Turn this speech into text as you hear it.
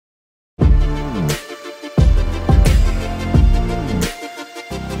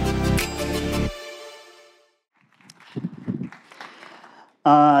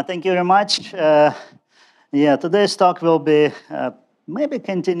Thank you very much. Yeah, today's talk will be maybe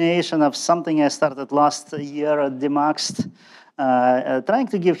continuation of something I started last year at DMAXT, trying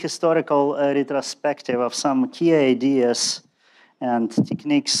to give historical retrospective of some key ideas and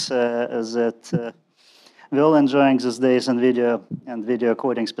techniques that we're all enjoying these days in video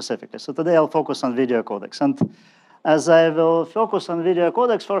coding specifically. So today I'll focus on video codecs. And as I will focus on video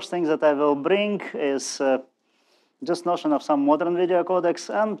codecs, first thing that I will bring is just notion of some modern video codecs.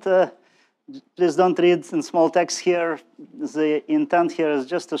 And please don't read in small text here. The intent here is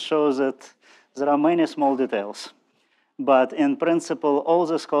just to show that there are many small details. But in principle, all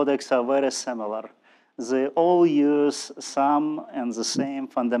these codecs are very similar. They all use some and the same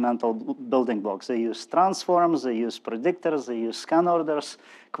fundamental building blocks. They use transforms, they use predictors, they use scan orders,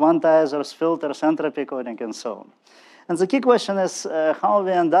 quantizers, filters, entropy coding, and so on. And the key question is how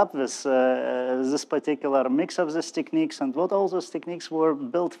we end up with this particular mix of these techniques and what all those techniques were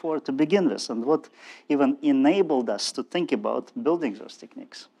built for to begin with and what even enabled us to think about building those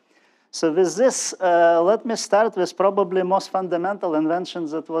techniques. So with this, let me start with probably most fundamental invention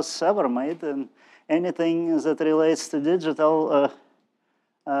that was ever made in anything that relates to digital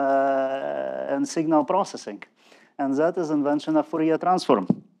and signal processing. And that is invention of Fourier transform.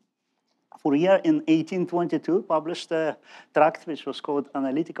 Fourier in 1822 published a tract which was called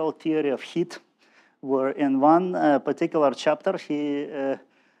Analytical Theory of Heat, where in one particular chapter he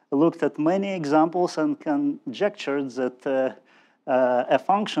looked at many examples and conjectured that a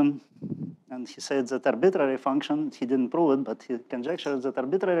function, and he said that arbitrary function, he didn't prove it, but he conjectured that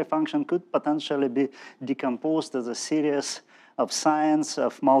arbitrary function could potentially be decomposed as a series of signs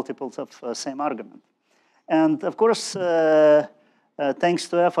of multiples of same argument. And of course, thanks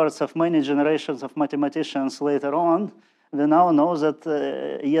to efforts of many generations of mathematicians later on, we now know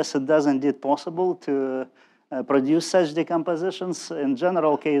that, yes, it does indeed possible to produce such decompositions. In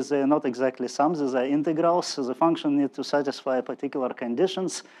general case, they are not exactly sums, these are integrals. So the function needs to satisfy particular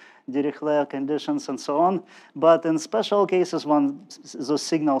conditions, Dirichlet conditions, and so on. But in special cases, when those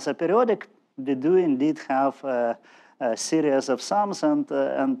signals are periodic, we do indeed have a series of sums, and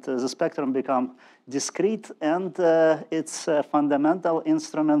the spectrum become discrete, and it's a fundamental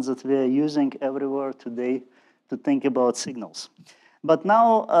instrument that we are using everywhere today to think about signals. But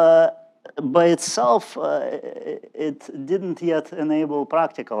now, by itself, it didn't yet enable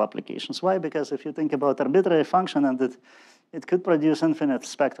practical applications. Why? Because if you think about arbitrary function, and it could produce infinite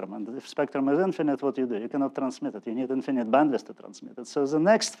spectrum. And if spectrum is infinite, what you do? You cannot transmit it. You need infinite bandwidth to transmit it. So the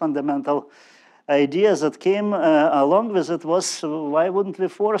next fundamental idea that came along with it was, why wouldn't we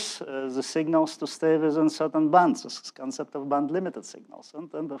force the signals to stay within certain bands, this concept of band-limited signals.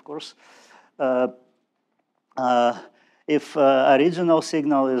 And of course, if original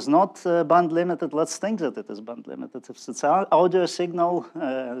signal is not band-limited, let's think that it is band-limited. If it's an audio signal,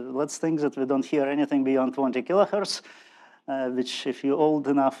 let's think that we don't hear anything beyond 20 kilohertz, which if you're old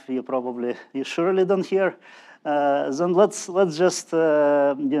enough, you surely don't hear. Then let's just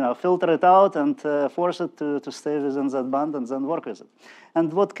filter it out and force it to stay within that band and then work with it.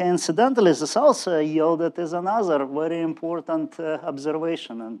 And what coincidentally this also yielded is another very important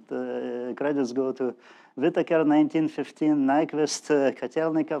observation, and credits go to Whittaker 1915, Nyquist,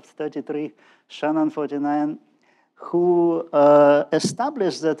 Kotelnikov 33, Shannon 49, who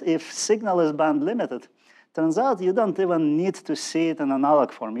established that if signal is band limited, turns out you don't even need to see it in analog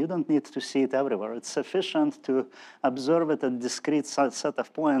form. You don't need to see it everywhere. It's sufficient to observe it at a discrete set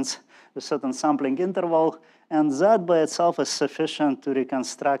of points with certain sampling interval, and that by itself is sufficient to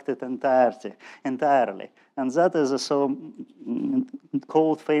reconstruct it entirely. And that is a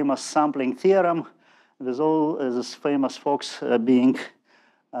so-called famous sampling theorem, with all these famous folks being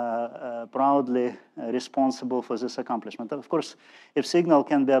proudly responsible for this accomplishment. Of course, if signal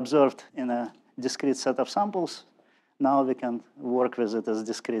can be observed in a discrete set of samples, now we can work with it as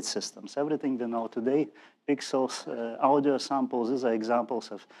discrete systems. Everything we know today, pixels, audio samples, these are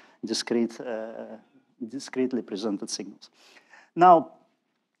examples of discretely presented signals. Now,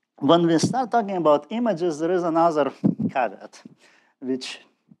 when we start talking about images, there is another caveat, which,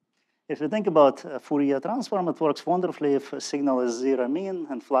 if you think about Fourier transform, it works wonderfully if a signal is zero mean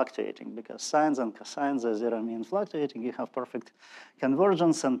and fluctuating, because sines and cosines are zero mean fluctuating. You have perfect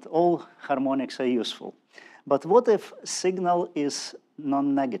convergence and all harmonics are useful. But what if signal is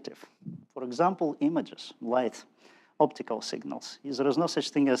non-negative? For example, images, light, optical signals. There is no such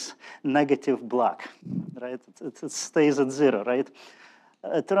thing as negative black, right? It stays at zero, right?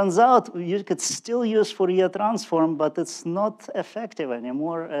 It turns out you could still use Fourier transform, but it's not effective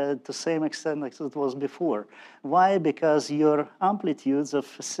anymore to the same extent as it was before. Why? Because your amplitudes of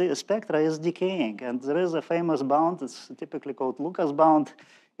spectra is decaying. And there is a famous bound, it's typically called Lukosz bound,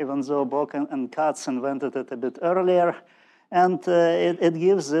 even though Bock and Katz invented it a bit earlier. And it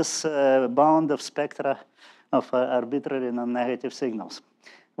gives this bound of spectra of arbitrary non-negative signals.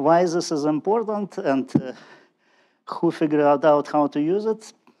 Why this is important and who figured out how to use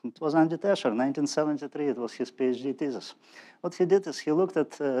it? It was Andy Tesher, 1973. It was his PhD thesis. What he did is he looked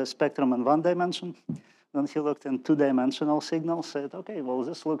at spectrum in one dimension, then he looked in two-dimensional signals, said, okay, well,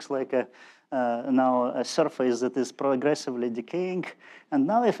 this looks like now a surface that is progressively decaying. And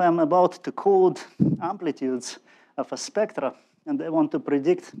now if I'm about to code amplitudes of a spectra, and I want to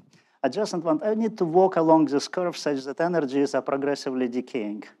predict adjacent one, I need to walk along this curve such that energies are progressively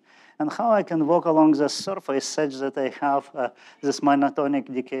decaying. And how I can walk along this surface such that I have this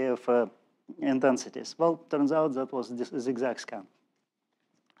monotonic decay of intensities? Well, turns out that was this zigzag scan.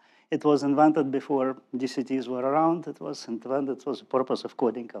 It was invented before DCTs were around. It was invented, it was the purpose of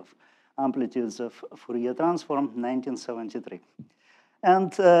coding of amplitudes of Fourier transform, 1973.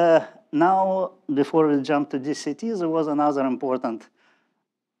 And now, before we jump to DCTs, there was another important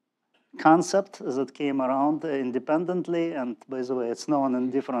concept that came around independently, and by the way, it's known in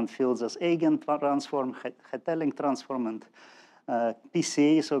different fields as eigen transform, Hetelling transform, and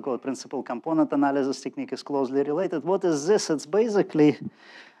PCA, so-called principal component analysis technique, is closely related. What is this? It's basically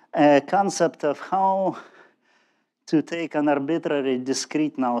a concept of how to take an arbitrary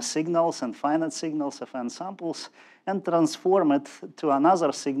discrete now signals and finite signals of n samples and transform it to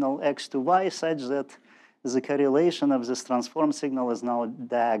another signal x to y such that the correlation of this transform signal is now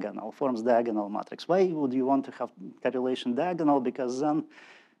diagonal, forms diagonal matrix. Why would you want to have correlation diagonal? Because then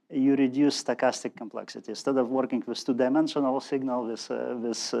you reduce stochastic complexity. Instead of working with two-dimensional signal,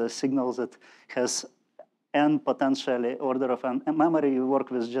 with signals that has n potentially order of n memory, you work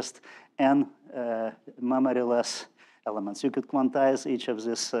with just n memory-less elements. You could quantize each of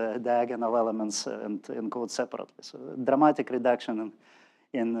these diagonal elements and encode separately. So dramatic reduction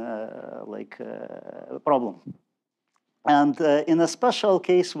in problem. And in a special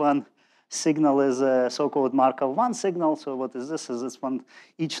case, one signal is a so-called Markov 1 signal. So what is this? Is this one,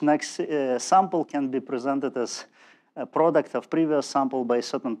 each next sample can be presented as a product of previous sample by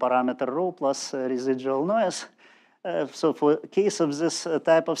certain parameter rho plus residual noise. So for case of this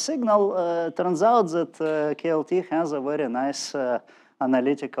type of signal, turns out that KLT has a very nice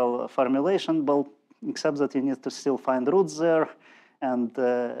analytical formulation, but except that you need to still find roots there, and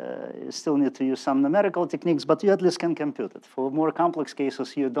you still need to use some numerical techniques, but you at least can compute it. For more complex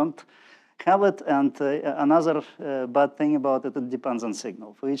cases, you don't have it, and another bad thing about it, it depends on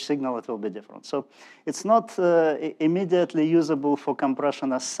signal. For each signal, it will be different. So it's not immediately usable for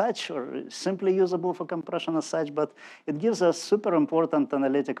compression as such, or simply usable for compression as such, but it gives us super important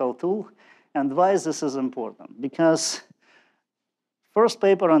analytical tool. And why is this important? Because first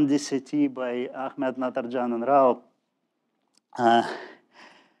paper on DCT by Ahmed, Natarajan, and Rao,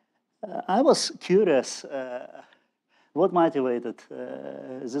 I was curious what motivated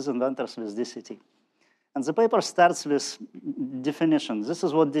these inventors with DCT. And the paper starts with definition. This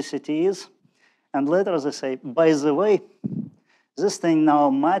is what DCT is. And later they say, by the way, this thing now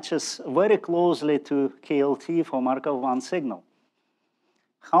matches very closely to KLT for Markov 1 signal.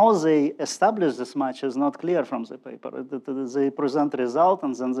 How they establish this match is not clear from the paper. They present result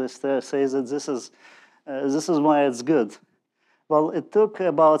and then they say that this is why it's good. Well, it took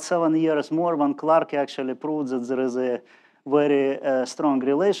about 7 years more when Clark actually proved that there is a very strong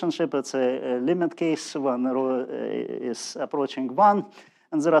relationship. It's a limit case when rho is approaching 1,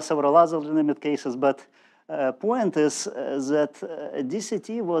 and there are several other limit cases. But point is that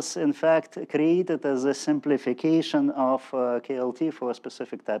DCT was, in fact, created as a simplification of KLT for a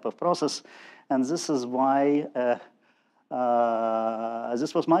specific type of process, and this is why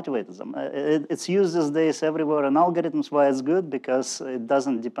this was motivated them. It's used these days everywhere in algorithms. Why it's good? Because it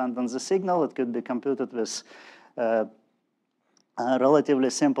doesn't depend on the signal. It could be computed with relatively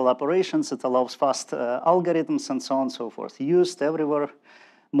simple operations. It allows fast algorithms and so on and so forth. Used everywhere,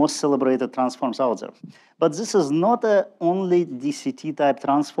 most celebrated transforms out there. But this is not the only DCT type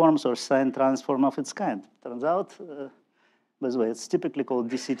transforms or sign transform of its kind. Turns out, by the way, it's typically called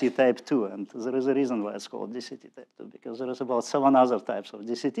DCT type 2, and there is a reason why it's called DCT type 2, because there is about 7 other types of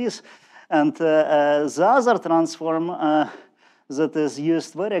DCTs. And the other transform that is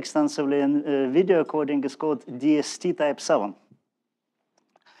used very extensively in video coding is called DST type 7.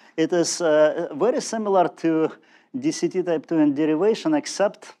 It is very similar to DCT type 2 in derivation,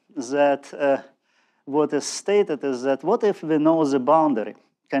 except that what is stated is that what if we know the boundary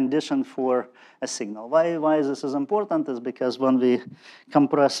condition for a signal? Why this is important is because when we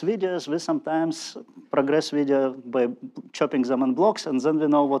compress videos, we sometimes progress video by chopping them in blocks, and then we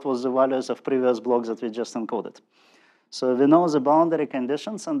know what was the values of previous blocks that we just encoded. So we know the boundary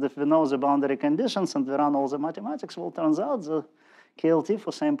conditions, and if we know the boundary conditions and we run all the mathematics, well, turns out the KLT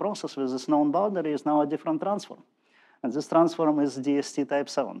for same process with this known boundary is now a different transform. And this transform is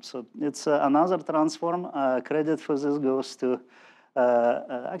DST-VII. So it's another transform. Credit for this goes to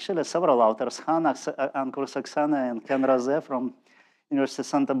actually several authors. Ankur Saxena and Ken Raze from University of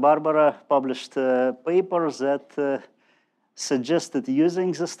Santa Barbara published papers that suggested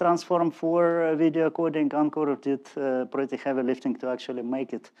using this transform for video coding. Ankur did pretty heavy lifting to actually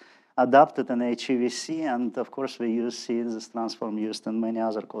make it adapted in HEVC, and of course we see this transform used in many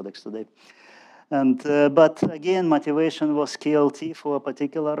other codecs today. And but again, motivation was KLT for a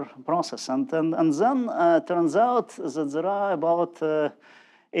particular process, and then turns out that there are about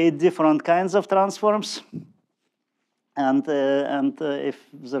 8 different kinds of transforms, and if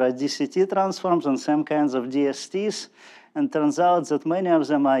there are DCT transforms and some kinds of DSTs. And turns out that many of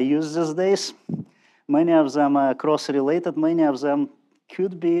them are used these days. Many of them are cross-related. Many of them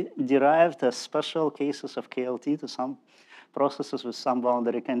could be derived as special cases of KLT to some processes with some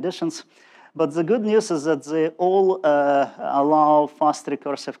boundary conditions. But the good news is that they all allow fast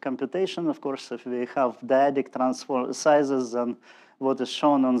recursive computation. Of course, if we have dyadic transform sizes, then what is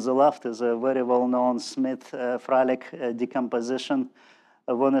shown on the left is a very well-known Smith-Freilich decomposition.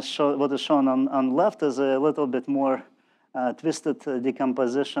 What is shown on left is a little bit more twisted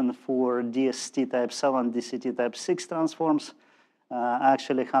decomposition for DST-VII, DCT-VI transforms. I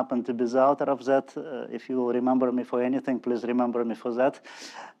actually happen to be the author of that. If you will remember me for anything, please remember me for that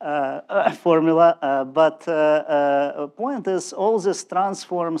formula. But point is, all these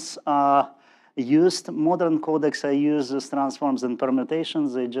transforms are used. Modern codecs use these transforms in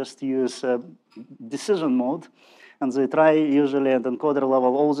permutations. They just use decision mode. And they try usually at encoder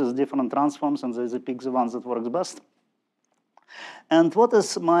level all these different transforms, and they pick the ones that works best. And what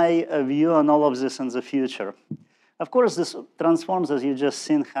is my view on all of this in the future? Of course, these transforms, as you just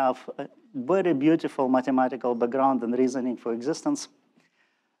seen, have a very beautiful mathematical background and reasoning for existence.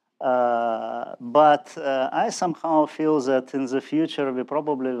 But I somehow feel that in the future, we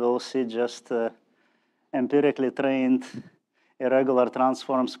probably will see just empirically trained irregular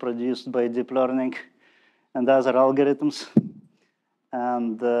transforms produced by deep learning and other algorithms.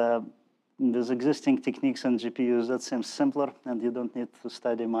 And with existing techniques and GPUs, that seems simpler, and you don't need to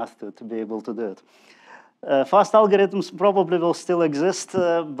study math to be able to do it. Fast algorithms probably will still exist,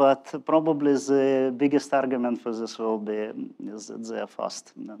 but probably the biggest argument for this will be is that they are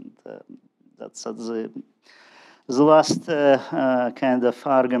fast. And that's the last kind of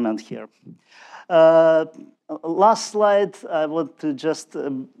argument here. Last slide, I want to just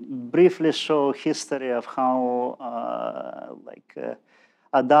briefly show history of how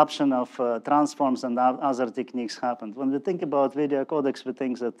adoption of transforms and other techniques happened. When we think about video codecs, we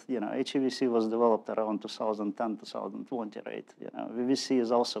think that HEVC was developed around 2010, 2020, right? VVC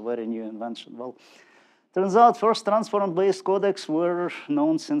is also a very new invention. Well, turns out first transform-based codecs were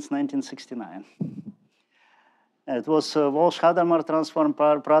known since 1969. It was Walsh-Hadamard transform.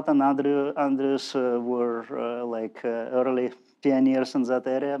 Pratt and Andrews were early pioneers in that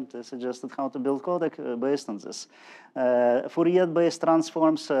area. They suggested how to build codec based on this. Fourier-based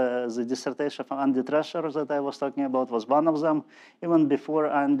transforms, the dissertation of Andy Tesher that I was talking about was one of them. Even before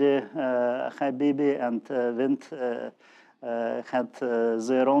Andy, Habibi and Vint had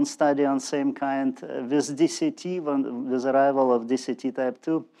their own study on same kind. With DCT, with the arrival of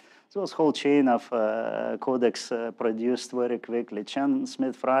DCT-II, there was a whole chain of codecs produced very quickly. Chen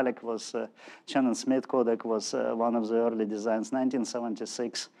Smith-Freilich was, Chen and Smith codec was one of the early designs,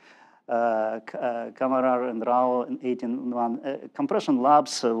 1976. Kamangar Rao in 1891. Compression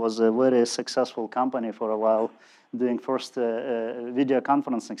Labs was a very successful company for a while, doing first video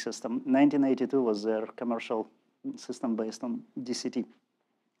conferencing system. 1982 was their commercial system based on DCT.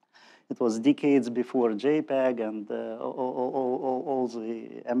 It was decades before JPEG and all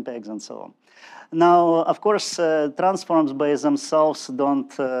the MPEGs and so on. Now, of course, transforms by themselves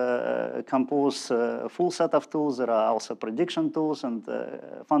don't compose a full set of tools. There are also prediction tools, and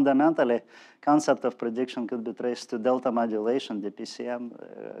fundamentally, concept of prediction could be traced to delta modulation,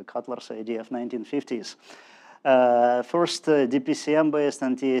 DPCM, Cutler's idea of 1950s. First DPCM-based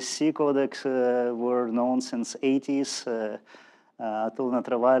NTSC codecs were known since 80s. Arun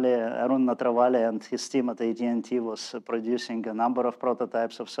Natravali and his team at AT&T was producing a number of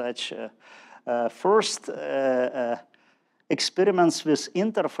prototypes of such. First experiments with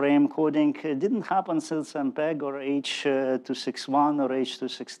interframe coding didn't happen since MPEG or H.261 or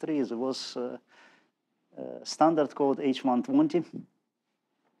H.263. There was standard code H.120.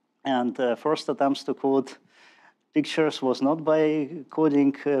 And first attempts to code pictures was not by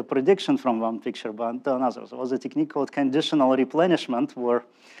coding prediction from one picture but to another. There was a technique called conditional replenishment, where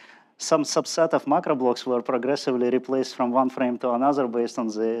some subset of macro blocks were progressively replaced from one frame to another based on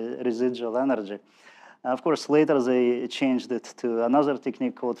the residual energy. Of course, later they changed it to another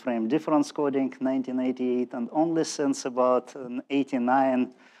technique called frame difference coding, 1988, and only since about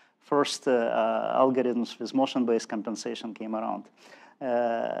 89, first algorithms with motion-based compensation came around.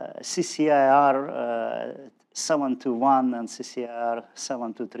 CCIR 721 and CCIR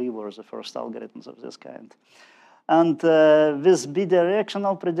 723 were the first algorithms of this kind. And with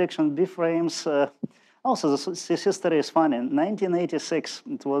bidirectional prediction, B-frames, also this history is funny. In 1986,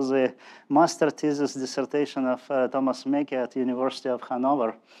 it was a master thesis dissertation of Thomas Mecke at the University of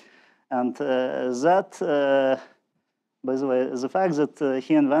Hanover. And that, by the way, the fact that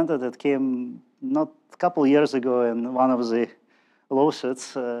he invented it came not a couple years ago in one of the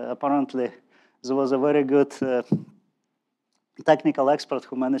lawsuits. Apparently, there was a very good technical expert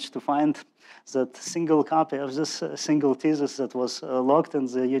who managed to find that single copy of this single thesis that was locked in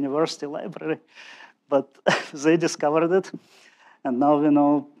the university library, but they discovered it, and now we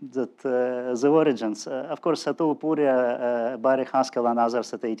know that the origins. Of course, Atul Puri, Barry Haskell, and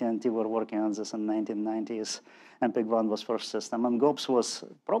others at AT&T were working on this in the 1990s. MPEG-1 was first system, and GOPs was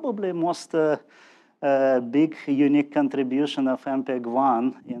probably most big, unique contribution of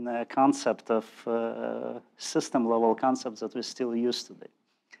MPEG-1 in a concept of system-level concepts that we still use today.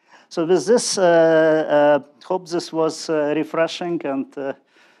 So with this, hope this was refreshing and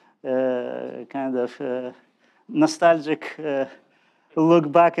kind of nostalgic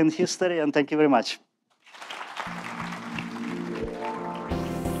look back in history, and thank you very much.